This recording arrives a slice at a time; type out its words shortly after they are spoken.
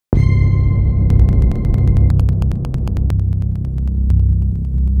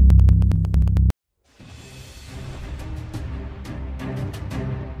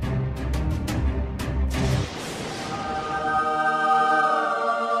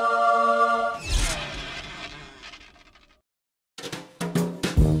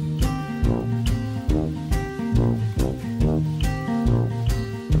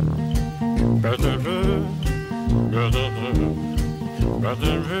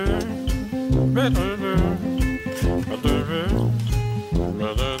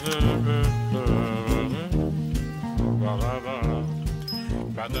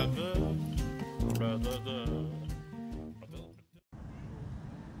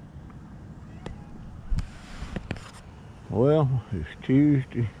Well, it's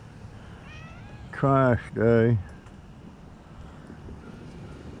Tuesday, trash day.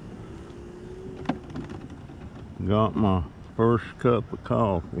 Got my first cup of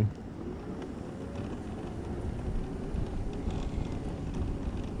coffee.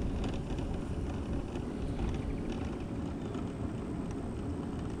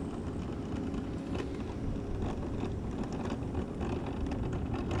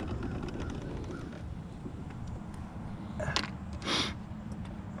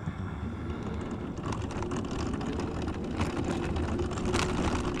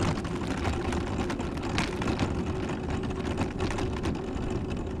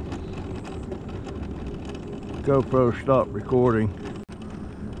 GoPro stopped recording.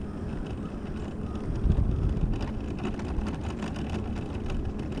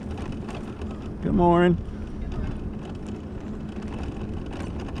 Good morning.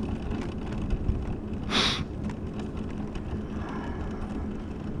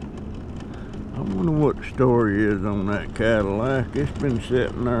 I wonder what the story is on that Cadillac. It's been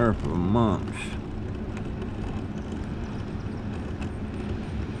sitting there for months.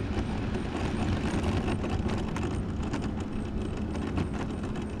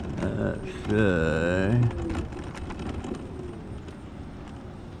 Let's say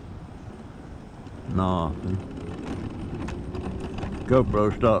nothing.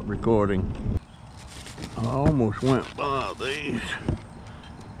 GoPro stopped recording. I almost went by these.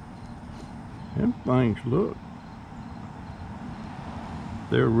 Them things look.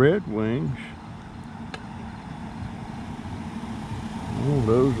 They're Red Wings. Oh,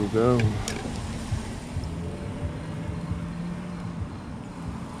 those will go.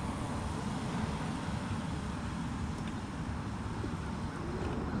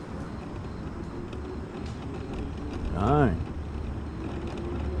 Dang.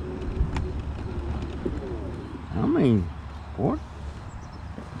 I mean, what?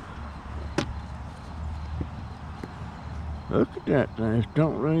 Look at that thing. It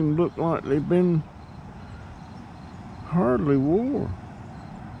don't even look like they've been hardly wore.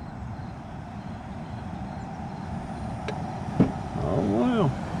 Oh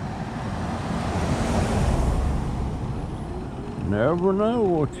well. Never know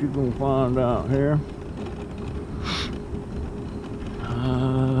what you're gonna find out here.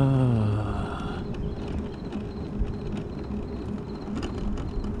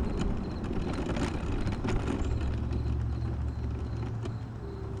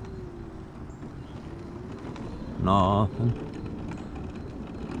 Nothing.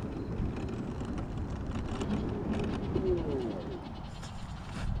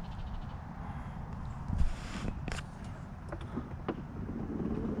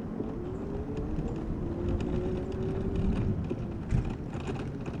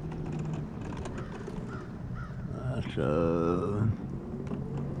 So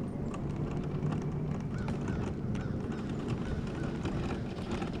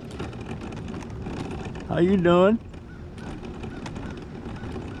how you doing?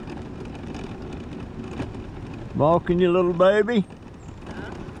 Walking your little baby?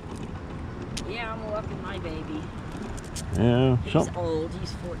 Yeah, I'm walking my baby. Yeah. He's old.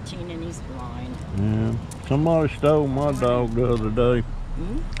 He's 14 and he's blind. Yeah. Somebody stole my dog the other day.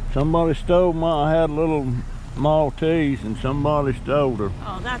 Hmm? Somebody stole I had a little Maltese and somebody stole her.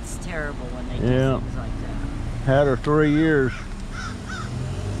 Oh, that's terrible when they do things like that. Had her 3 years.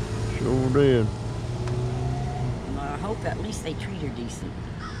 Sure did. Well, I hope at least they treat her decent.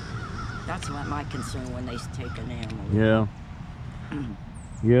 That's what my concern when they take an animal. Yeah.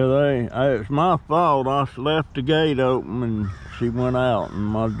 Yeah, it's my fault. I left the gate open and she went out. And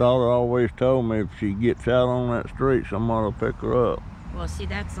my daughter always told me if she gets out on that street, somebody will pick her up. Well, see,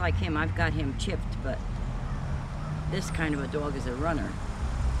 that's like him. I've got him chipped, but this kind of a dog is a runner.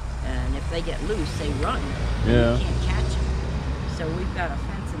 And if they get loose, they run. Yeah. You can't catch them. So we've got a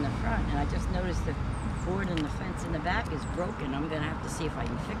fence in the front, and I just noticed the board in the fence in the back is broken. I'm going to have to see if I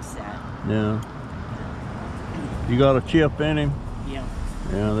can fix that. Yeah. You got a chip in him? Yeah.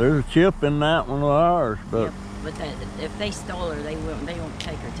 Yeah, there's a chip in that one of ours, but... Yeah, but if they stole her, they won't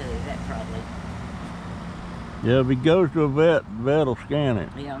take her to the vet, probably. Yeah, if he goes to a vet will scan it.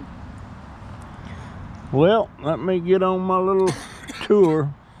 Yeah. Well, let me get on my little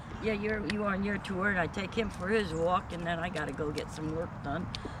tour. Yeah, you on your tour, and I take him for his walk, and then I got to go get some work done.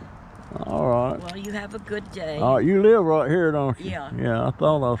 All All right. Well, you have a good day. All right, you live right here, don't you? Yeah. Yeah, I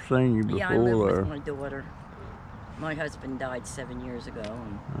thought I've seen you before Yeah, I live there. with my daughter. My husband died 7 years ago.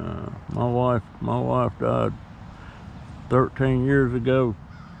 And My wife died 13 years ago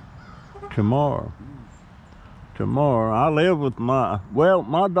tomorrow. Tomorrow. I live with my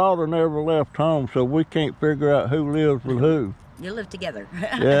daughter never left home, so we can't figure out who lives with who. you live together.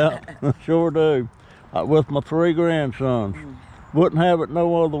 Yeah, sure do. With my 3 grandsons. Wouldn't have it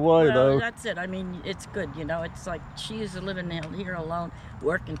no other way, Well, though. that's it. I mean, it's good, you know. It's like she used to live here alone,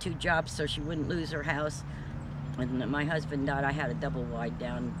 working 2 jobs so she wouldn't lose her house. When my husband died, I had a double wide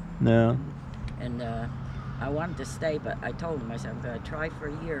down. Yeah. And I wanted to stay, but I told him, I said, I'm going to try for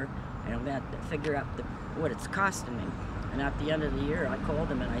a year, and I'm going to figure out what it's costing me. And at the end of the year, I called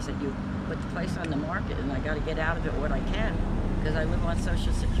him, and I said, you put the place on the market, and I got to get out of it what I can, because I live on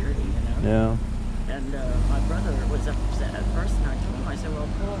Social Security, you know. Yeah. And my brother was upset at first, and I told him, I said, well,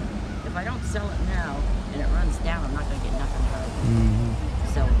 Paul, if I don't sell it now and it runs down, I'm not going to get nothing out of it.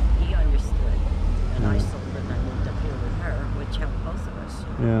 Mm-hmm. So he understood, and I Yeah. sold it, and I moved up here with her, which helped both of us.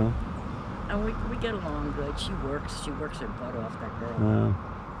 You know? Yeah. And we get along good. She works her butt off, that girl. Yeah.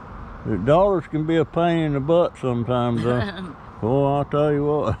 The daughters can be a pain in the butt sometimes, though. Oh, I'll tell you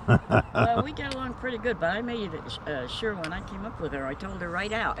what. Well, we get along pretty good, but I made it sure when I came up with her, I told her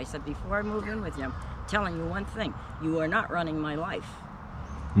right out. I said, before I move in with you, I'm telling you one thing. You are not running my life.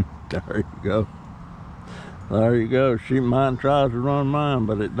 There you go. There you go. Mine tries to run mine,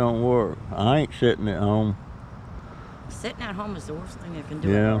 but it don't work. I ain't sitting at home. Sitting at home is the worst thing you can do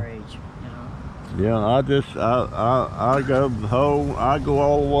Yeah. at our age, you know. Yeah, I go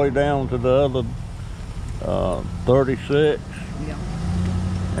all the way down to the other 36. Yeah.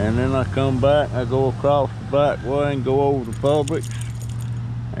 And then I come back, I go across the back way and go over to Publix,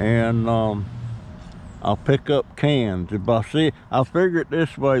 and I'll pick up cans. I figure it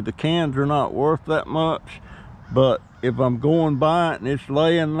this way, the cans are not worth that much, but if I'm going by it and it's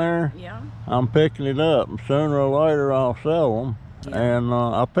laying there, Yeah. I'm picking it up, and sooner or later I'll sell them. Yeah. And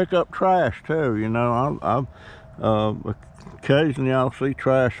I pick up trash too, you know. Occasionally I'll see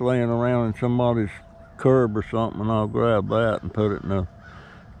trash laying around in somebody's curb or something, and I'll grab that and put it in the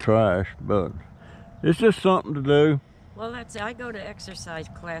trash. But it's just something to do. Well, I go to exercise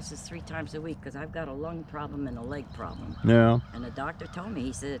classes 3 times a week because I've got a lung problem and a leg problem. Yeah. And the doctor told me,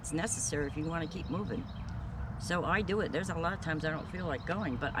 he said, it's necessary if you want to keep moving. So I do it. There's a lot of times I don't feel like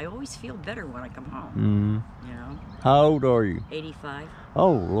going, but I always feel better when I come home. You know? How old are you? 85.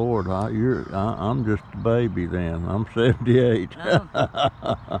 Oh Lord, I'm just a baby then. I'm 78. Oh.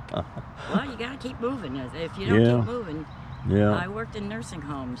 Well, you got to keep moving. If you don't Yeah. keep moving, Yeah. I worked in nursing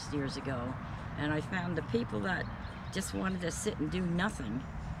homes years ago, and I found the people that just wanted to sit and do nothing.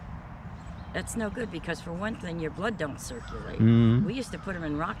 That's no good, because for one thing, your blood don't circulate. Mhm. We used to put them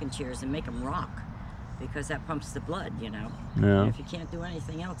in rocking chairs and make them rock, because that pumps the blood, you know. Yeah. And if you can't do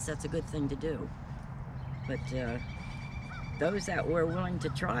anything else, that's a good thing to do. But those that were willing to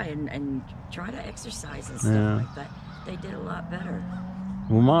try and try to exercise and stuff Yeah. like that, they did a lot better.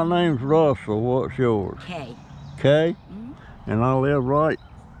 Well, my name's Russell. What's yours? Kay. Kay? Mhm. And I live right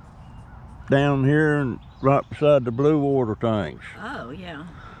down here and right beside the blue water tanks. Oh, yeah.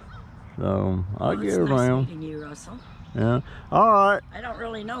 So I Well, get it's around. nice meeting you, Russell. Yeah. All right. I don't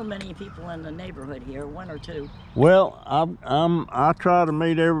really know many people in the neighborhood here, 1 or 2. Well, I try to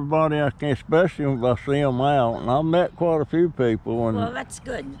meet everybody I can, especially if I see them out, and I've met quite a few people. And Well, that's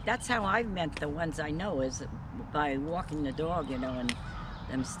good. That's how I've met the ones I know, is by walking the dog, you know, and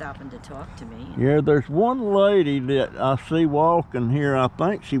them stopping to talk to me. yeah, there's one lady that I see walking here. I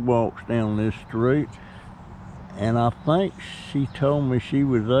think she walks down this street, and I think she told me she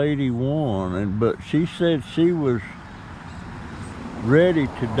was 81, but she said she was ready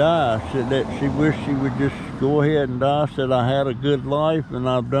to die. Said that she wished she would just go ahead and die. Said, I had a good life and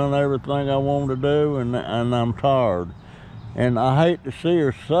I've done everything I wanted to do, and I'm tired. And I hate to see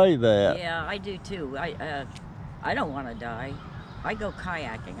her say that. Yeah, I do too. I don't want to die. I go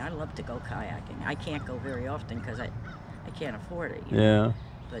kayaking. I love to go kayaking. I can't go very often because I can't afford it. You know? Yeah.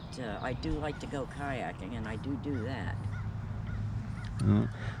 But I do like to go kayaking, and I do that.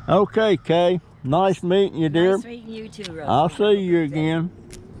 Okay, Kay. Nice meeting you, dear. Nice meeting you too, Russell. I'll see you again.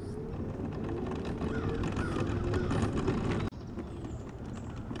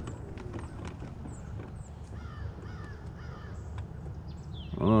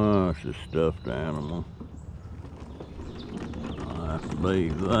 Oh, it's a stuffed animal. I'll have to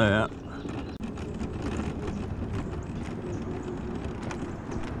leave that.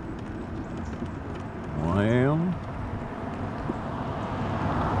 Well,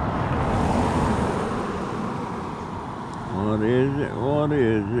 what is it? What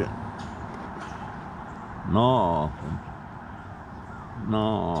is it?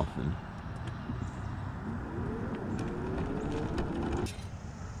 nothing.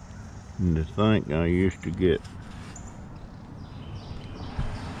 And to think I used to get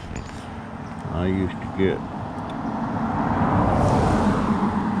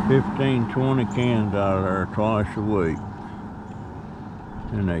 15, 20 cans out of there twice a week,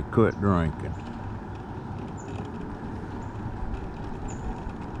 and they quit drinking.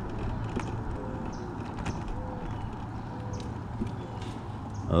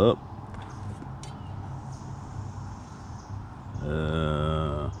 Up.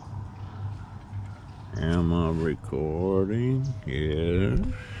 Am I recording? Yes.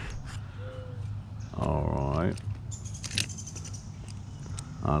 Alright.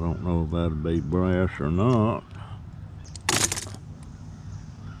 I don't know if that'll be brass or not.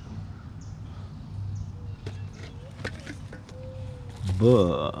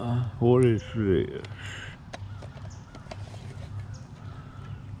 But what is this?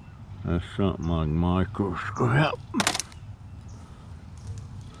 That's something like micro scrap.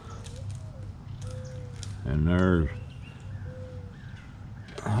 And there's,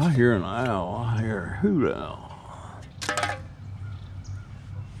 I hear an owl, I hear a hoot owl.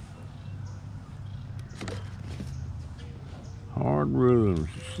 Hard rhythms,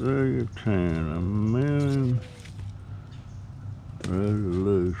 city of 10, a million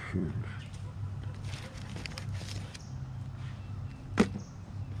resolutions.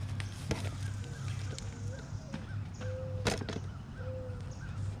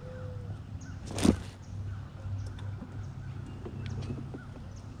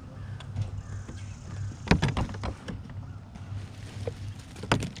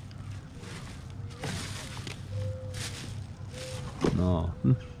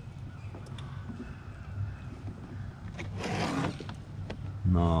 Nothing.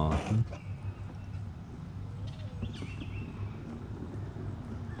 Nothing.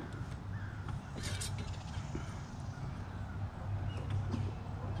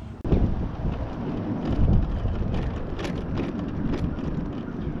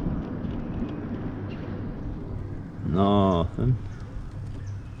 Nothing.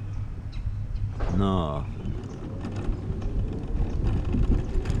 Nothing.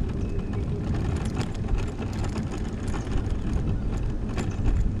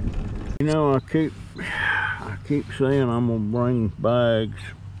 You know, I keep saying I'm gonna bring bags,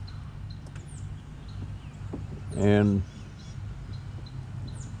 and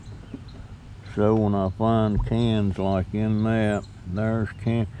so when I find cans like in that, there's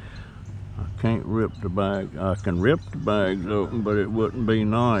can. I can't rip the bag. I can rip the bags open, but it wouldn't be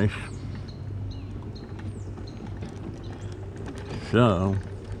nice. So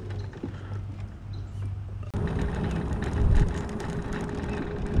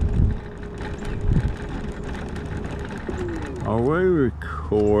are we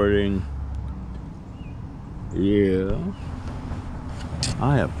recording? Yeah.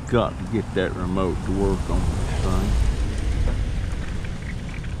 I have got to get that remote to work on this thing.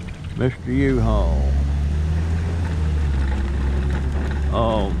 Mr. U-Haul.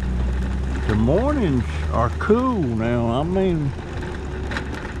 The mornings are cool now. I mean,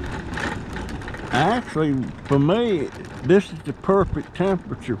 actually, for me, this is the perfect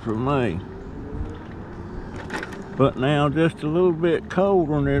temperature for me. But now, just a little bit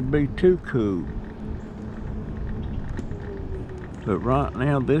colder and it'd be too cool. But right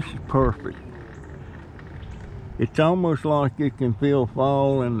now, this is perfect. It's almost like you can feel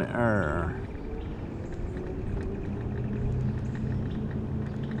fall in the air.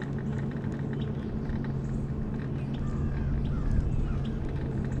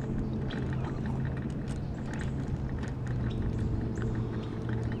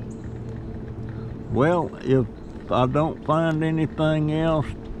 Well, if I don't find anything else,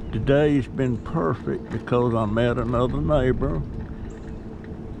 today's been perfect because I met another neighbor.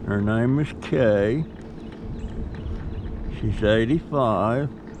 Her name is Kay. She's 85.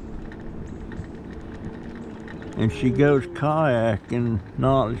 And she goes kayaking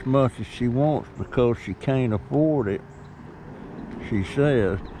not as much as she wants because she can't afford it, she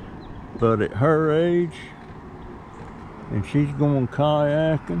says. But at her age, and she's going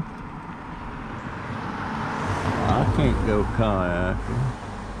kayaking, I can't go kayaking.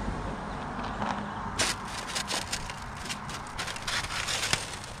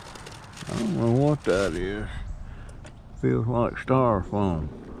 I don't know what that is. Feels like styrofoam.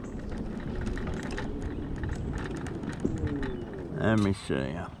 Let me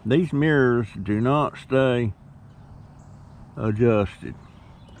see. These mirrors do not stay adjusted.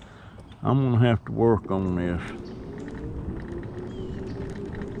 I'm gonna have to work on this.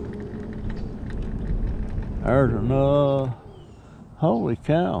 There's another Holy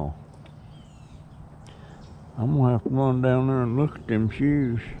cow. I'm gonna have to run down there and look at them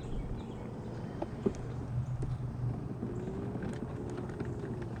shoes.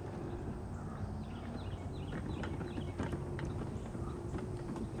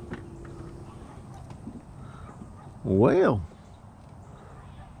 Well,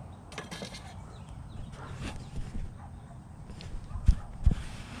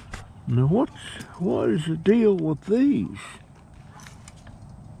 now what is the deal with these?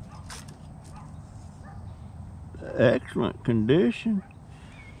 Excellent condition.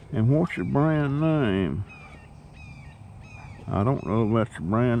 And what's the brand name? I don't know if that's the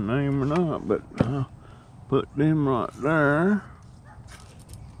brand name or not, but I'll put them right there.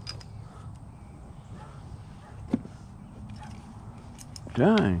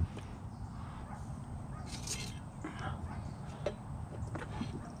 Dang.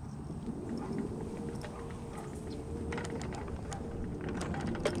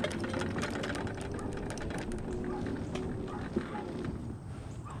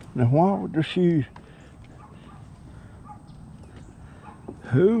 Now why would the shoes?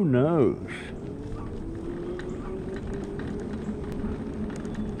 Who knows?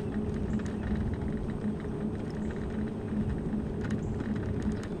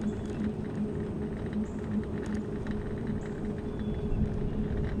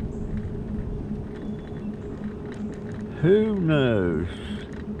 Who knows?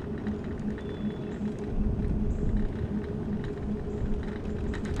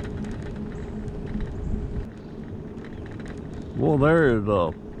 Well, there is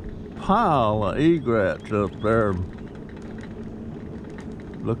a pile of egrets up there.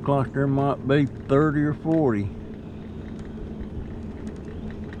 Look like there might be 30 or 40.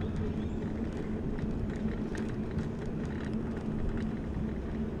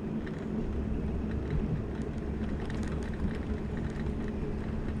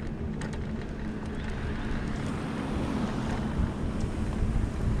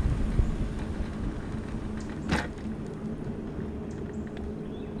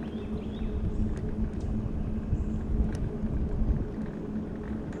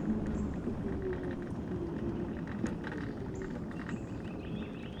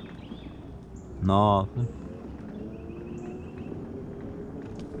 Nothing.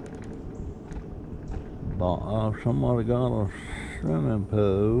 But somebody got a swimming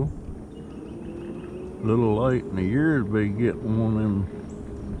pool. A little late in the year to be getting one of them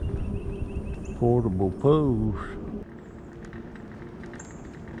portable pools.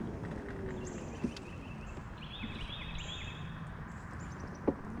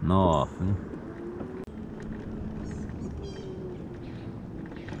 Nothing.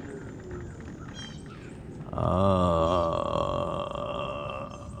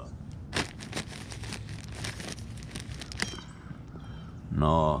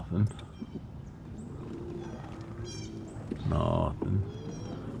 Nothing. Nothing.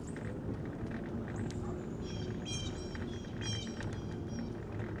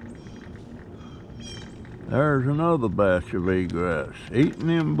 There's another batch of egrets eating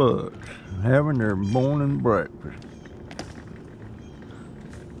them bugs, having their morning breakfast.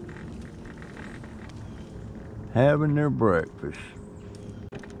 Having their breakfast.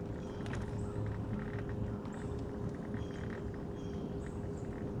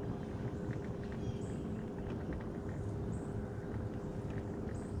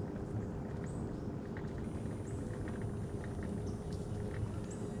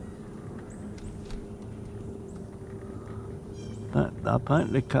 I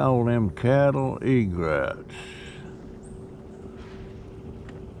think they call them cattle egrets.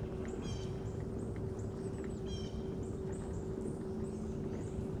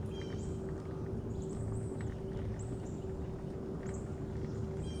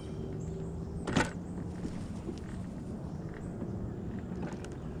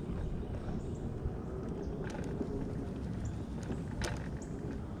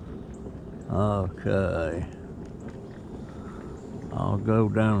 Okay. I'll go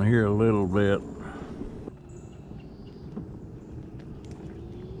down here a little bit.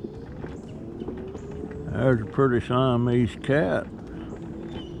 There's a pretty Siamese cat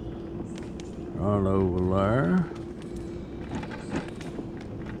right over there.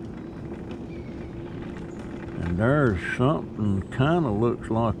 And there's something kind of looks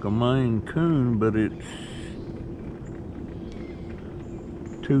like a Maine Coon, but it's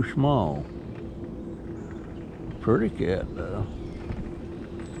too small. Pretty cat though.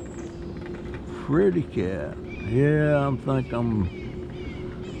 Pretty cat. Yeah, I think I'm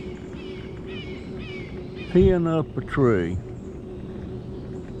peeing up a tree.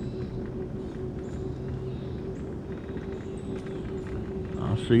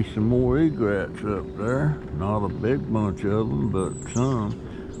 see some more egrets up there. Not a big bunch of them, but some.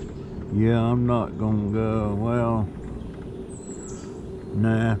 Yeah, I'm not gonna go. Well,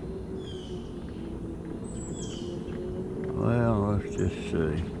 nah. Well, let's just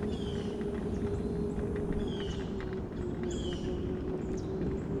see.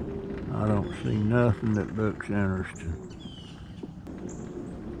 I don't see nothing that looks interesting.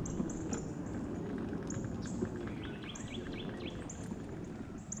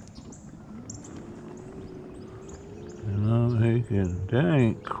 And I'm thinking, there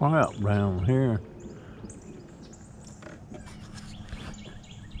ain't crap down here.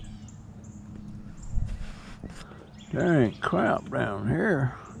 There ain't crap down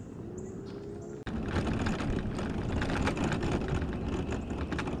here.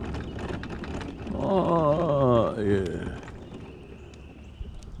 Oh, yeah.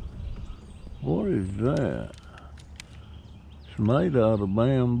 What is that? It's made out of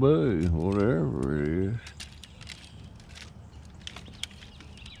bamboo, whatever it is.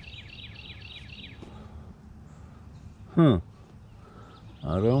 Huh.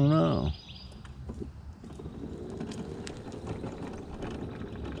 I don't know.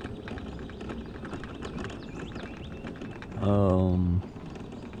 Well,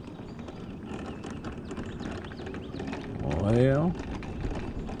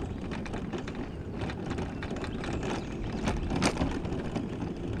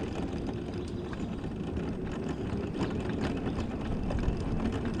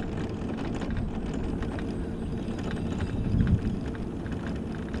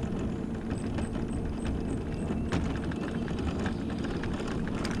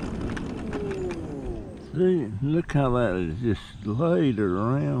 see, look how that is just laid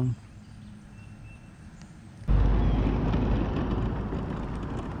around.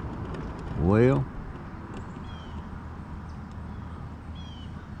 Well,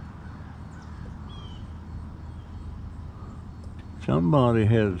 somebody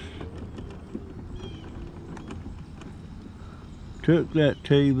has took that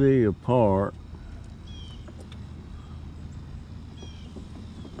TV apart .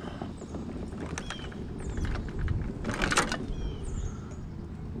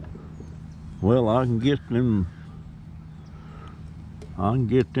 Well, I can get them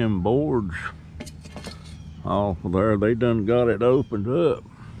boards off of there. They done got it opened up.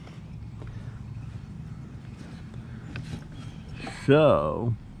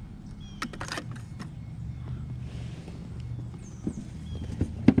 So,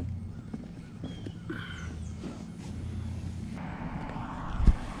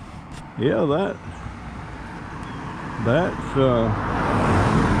 yeah,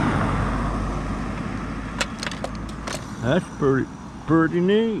 that's pretty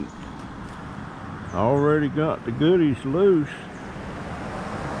neat. Already got the goodies loose.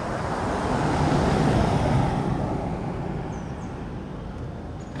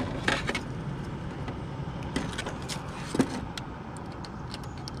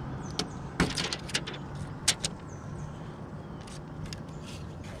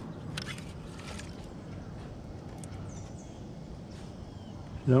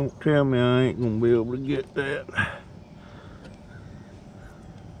 Don't tell me I ain't gonna be able to get that.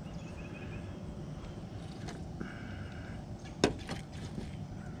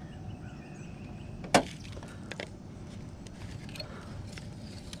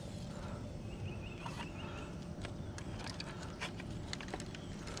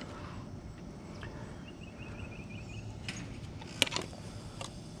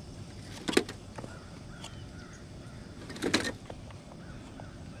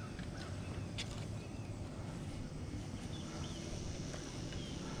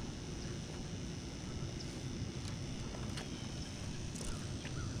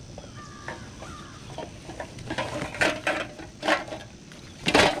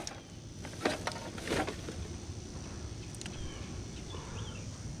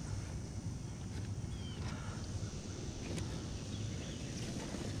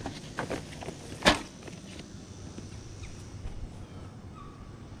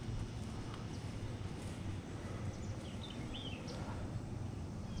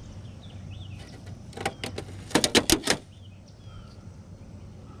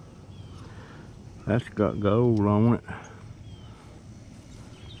 That's got gold on it.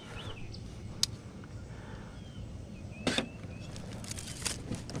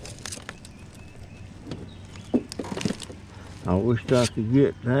 I wish I could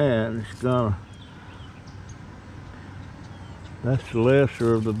get that. It's got that's the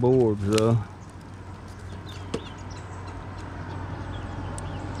lesser of the boards though.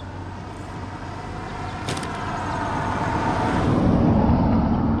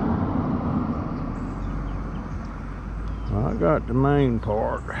 got the main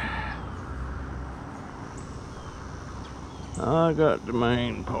part. I got the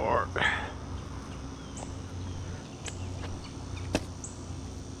main part.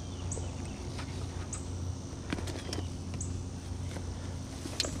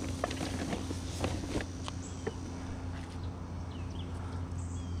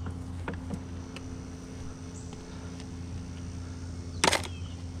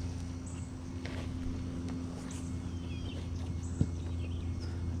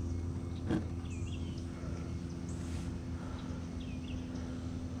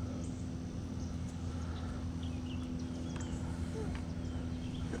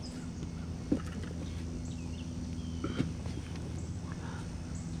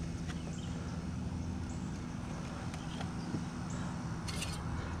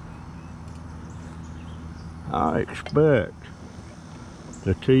 I expect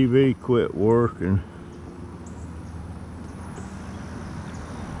the TV quit working.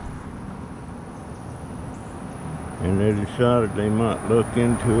 And they decided they might look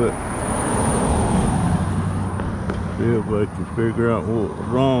into it. See if they can figure out what was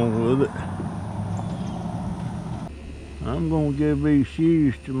wrong with it. I'm gonna give these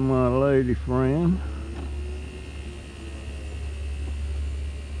shoes to my lady friend.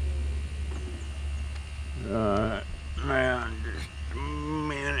 Alright, now just a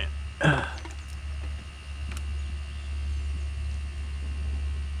minute.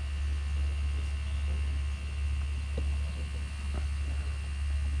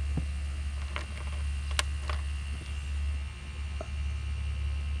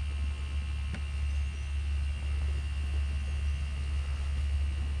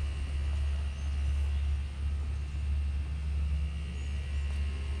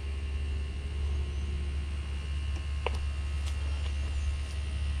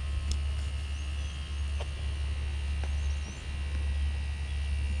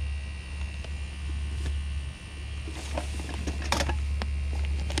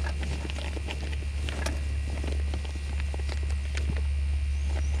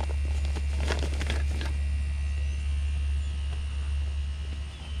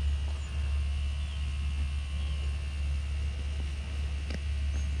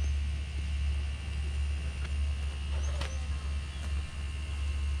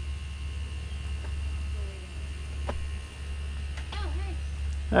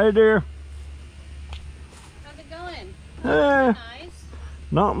 Hey dear. How's it going? Eh, Nice.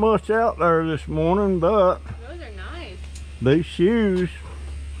 not much out there this morning, but Those are nice. these shoes,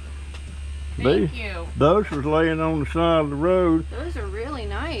 Thank you. those was laying on the side of the road. Those are really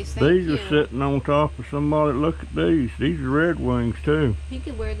nice. Thank These you. are sitting on top of somebody. Look at these. These are Red Wings too. He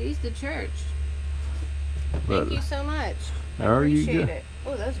could wear these to church. But Thank you so much. I there you appreciate go. it.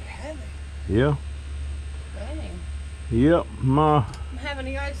 Oh, those are heavy. Yeah. Dang. Yep. I'm having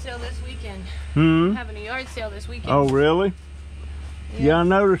a yard sale this weekend. Hmm. I'm having a yard sale this weekend. Oh, really? Yeah, I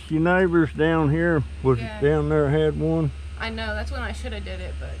noticed your neighbors down here was Yeah. down there had one. I know. That's when I should have did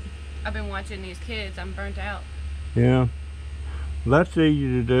it, but I've been watching these kids. I'm burnt out. Yeah. That's easy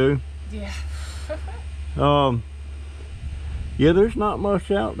to do. Yeah. Yeah, there's not much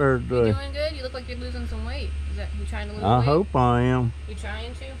out there You today. doing good? You look like you're losing some weight. Is that you trying to lose I weight? hope I am. You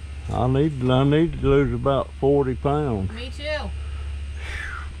trying to? I need to lose about 40 pounds. Me too.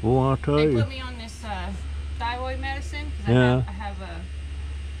 Boy, I tell They you. put me on this thyroid medicine because Yeah. I have a.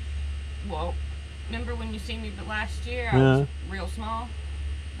 Well, remember when you seen me the last year? I Yeah. was real small.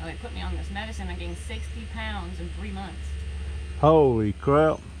 Well, they put me on this medicine. I gained 60 pounds in 3 months. Holy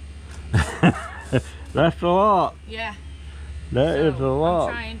crap. That's a lot. Yeah. That is a So, lot.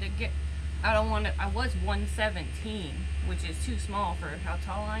 I'm trying to get. I don't want to. I was 117, which is too small for how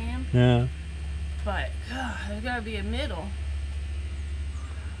tall I am. Yeah. But there's got to be a middle.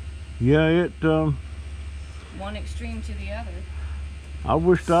 Yeah, One extreme to the other. I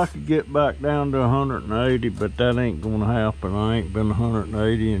wished I could get back down to 180, but that ain't gonna happen. I ain't been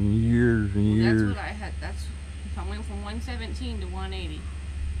 180 in years and years. That's what I had. That's. If I went from 117 to 180.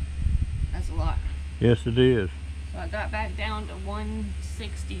 That's a lot. Yes, it is. So I got back down to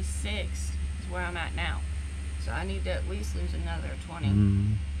 166 is where I'm at now. So I need to at least lose another 20.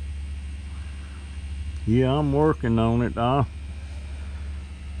 Mm. Yeah, I'm working on it.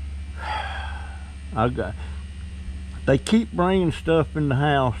 They keep bringing stuff in the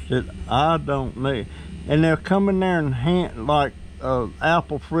house that I don't need, and they'll come in there and hand like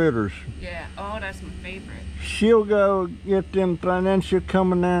apple fritters. Yeah, oh, that's my favorite. She'll go get them things, then she'll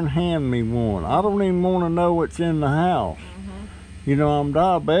come in there and hand me one. I don't even want to know what's in the house. You know, I'm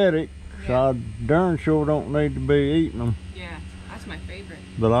diabetic, so Yeah. I darn sure don't need to be eating them. Yeah, that's my favorite.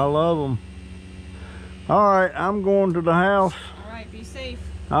 But I love them. All right, I'm going to the house. All right, be safe.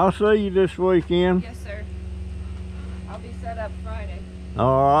 I'll see you this weekend. Yes, sir. I'll be set up Friday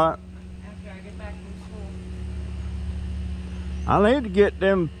All right. after I get back from school. I need to get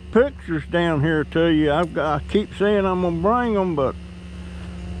them pictures down here to you. I keep saying I'm gonna bring them, but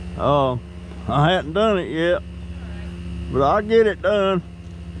I hadn't done it yet. All right. But I'll get it done.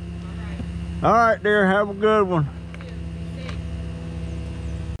 All right. All right, dear. Have a good one. Be safe.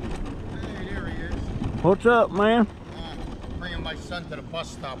 Hey, there he is. What's up, man? Bringing my son to the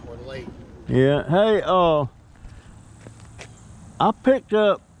bus stop. We're late. Yeah. Hey, I picked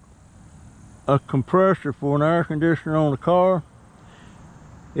up a compressor for an air conditioner on the car.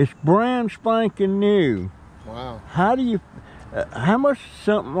 It's brand spanking new. Wow. How do you, how much is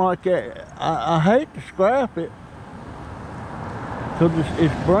something like that? I hate to scrap it, because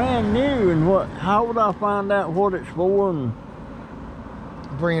it's brand new, and how would I find out what it's for, and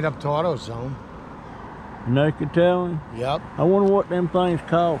Bring it up to AutoZone. they could tell me? Yep. I wonder what them things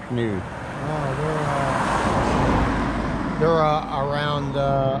cost new. Oh, they're around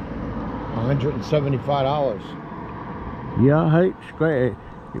 $175. Yeah, I hate to scrap it.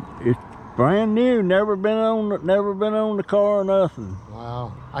 It's brand new, never been on the car or nothing.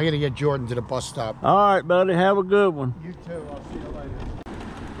 Wow. I gotta get Jordan to the bus stop. All right, buddy, have a good one. You too. I'll see you later.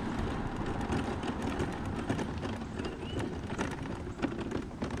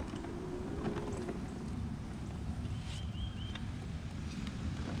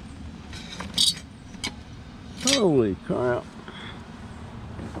 Holy crap.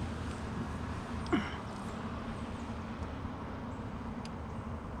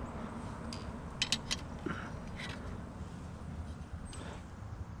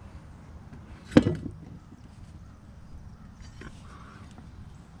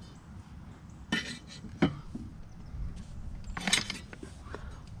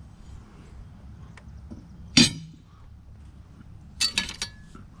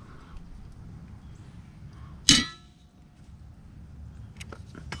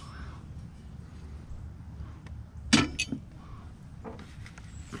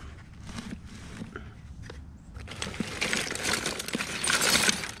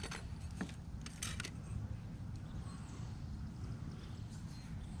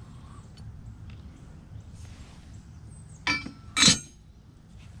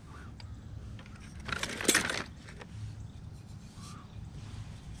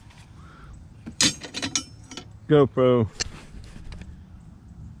 GoPro.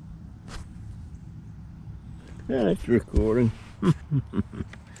 Yeah, it's recording.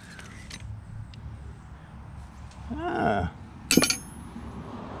 Ah.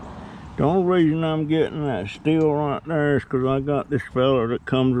 The only reason I'm getting that steel right there is because I got this fella that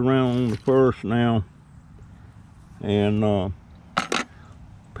comes around on the first now and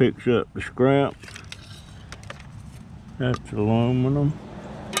picks up the scrap. That's aluminum.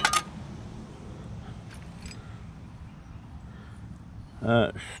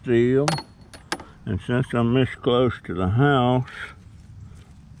 That's steel. And since I'm this close to the house,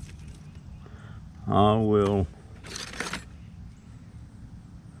 I will.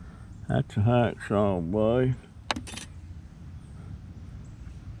 That's a hacksaw blade.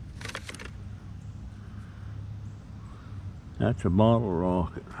 That's a bottle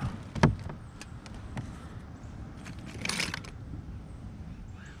rocket.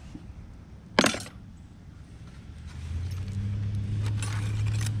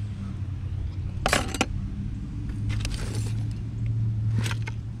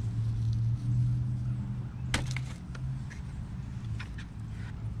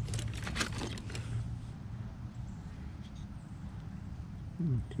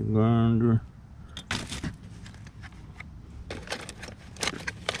 Grinder.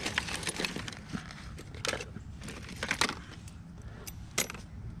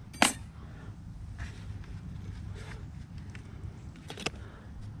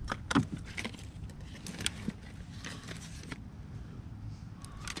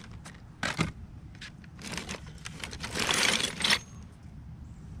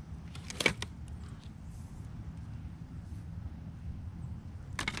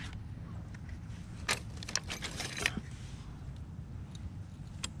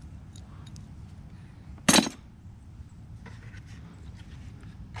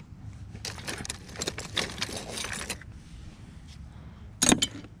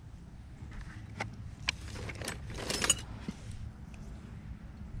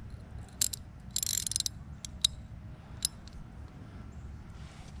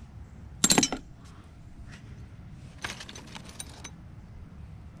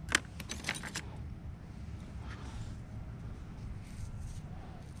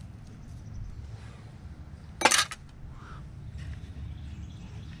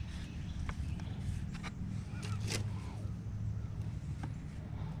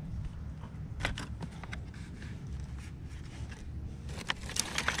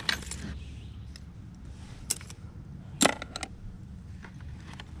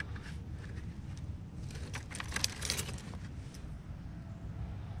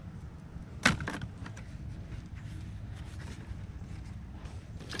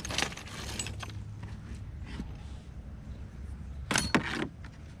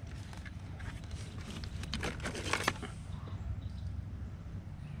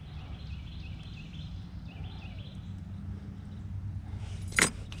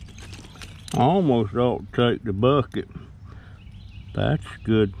 I almost ought to take the bucket. That's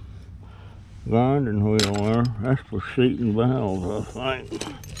good grinding wheel there. That's for seating valves, I think.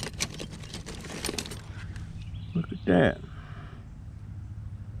 Look at that.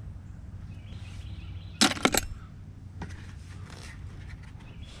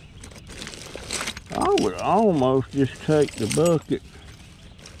 I would almost just take the bucket.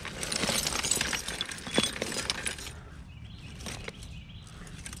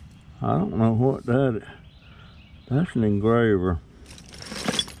 I don't know what that is. That's an engraver.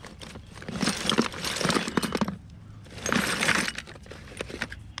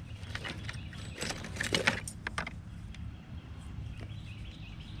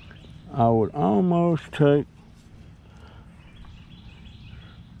 I would almost take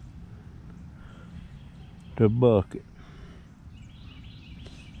the bucket.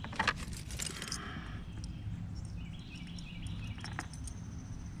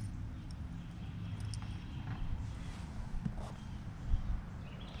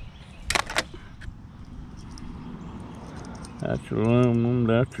 That's aluminum,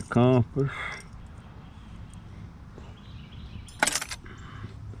 that's a compass.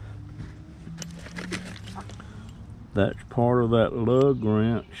 That's part of that lug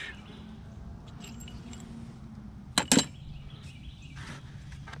wrench.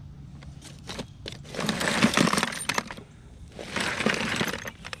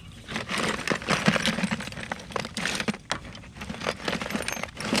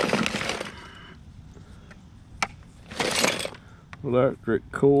 Electric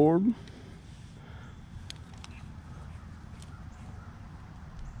cord.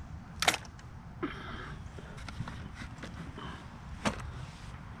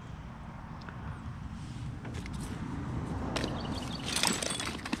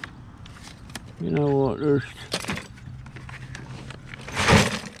 You know what, there's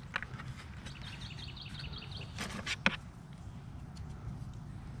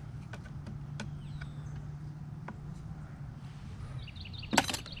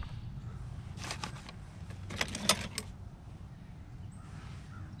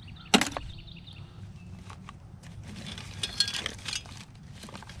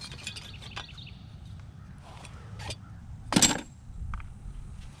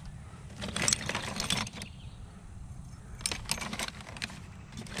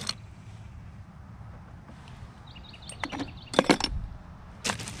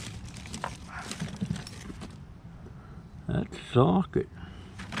that socket.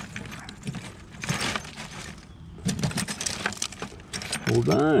 Well,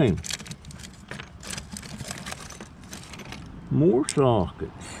 dang. More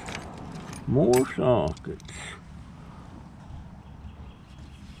sockets. More sockets.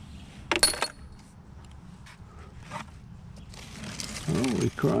 Holy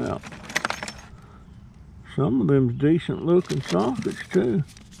crap. Some of them's decent looking sockets too.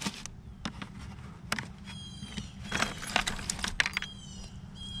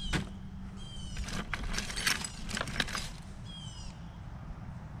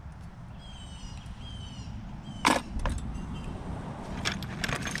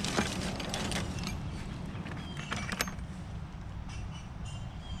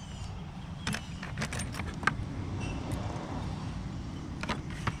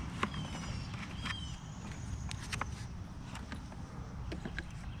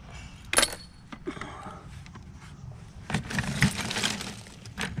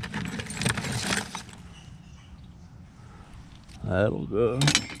 That'll go.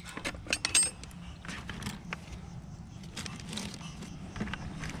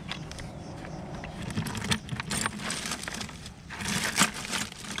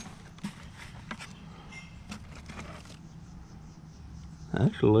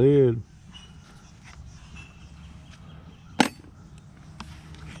 That's lead.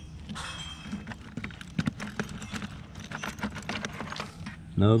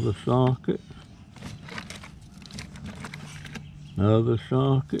 Another socket. Another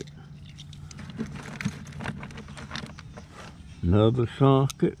socket. Another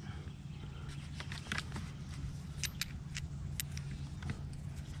socket.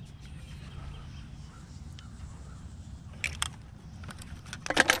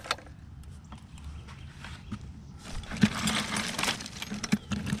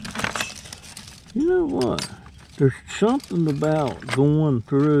 You know what? There's something about going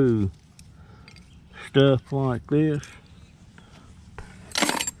through stuff like this.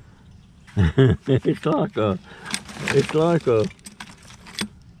 It's like a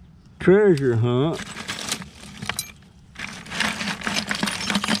treasure hunt.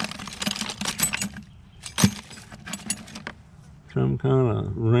 Some kind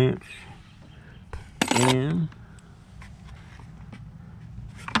of wrench in.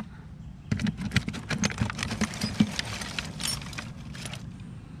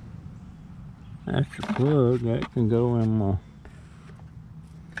 That's the plug. That can go in my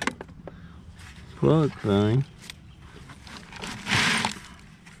plug thing.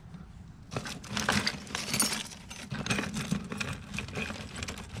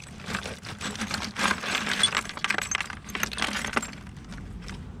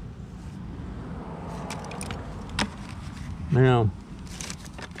 Now,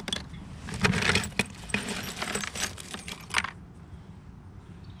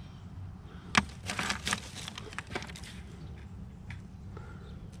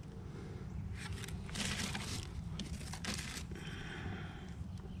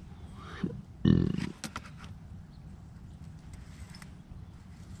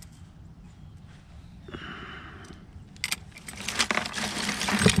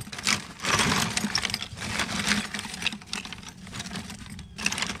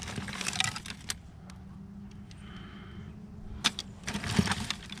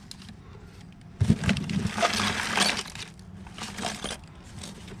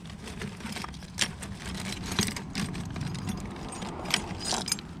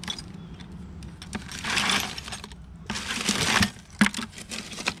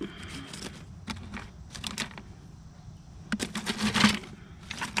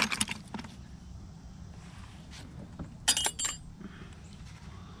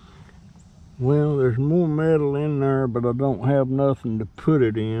 well, there's more metal in there, but I don't have nothing to put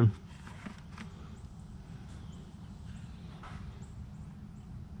it in.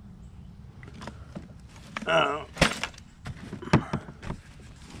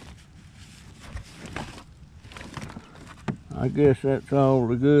 I guess that's all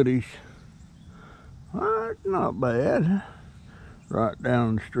the goodies. That's not bad. Right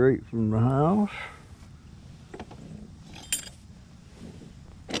down the street from the house.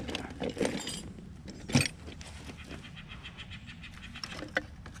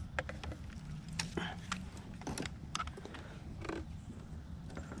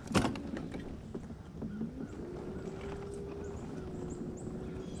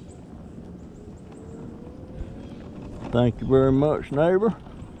 Thank you very much, neighbor.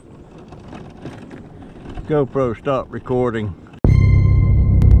 GoPro, stop recording.